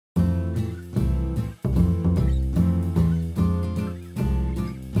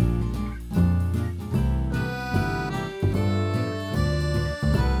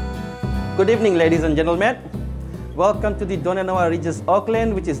Good evening, ladies and gentlemen. Welcome to the Dans le Noir Regis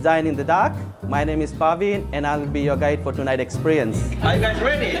Auckland, which is Dine in the Dark. My name is Parveen, and I'll be your guide for tonight's experience. Are you guys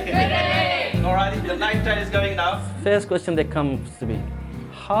ready? Ready! Alright, the night tide is going now. First question that comes to me,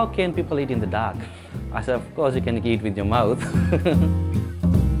 how can people eat in the dark? I said, of course you can eat with your mouth.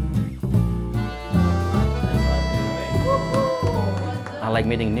 I like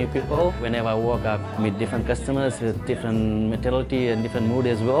meeting new people. Whenever I walk, I meet different customers with different mentality and different mood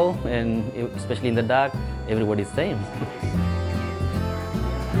as well. And especially in the dark, everybody's same.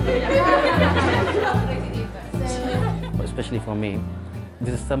 Especially for me,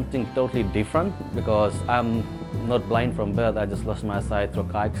 this is something totally different because I'm not blind from birth. I just lost my sight through a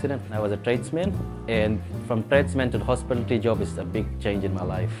car accident. I was a tradesman, and from tradesman to the hospitality job is a big change in my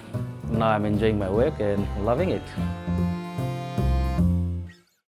life. Now I'm enjoying my work and loving it.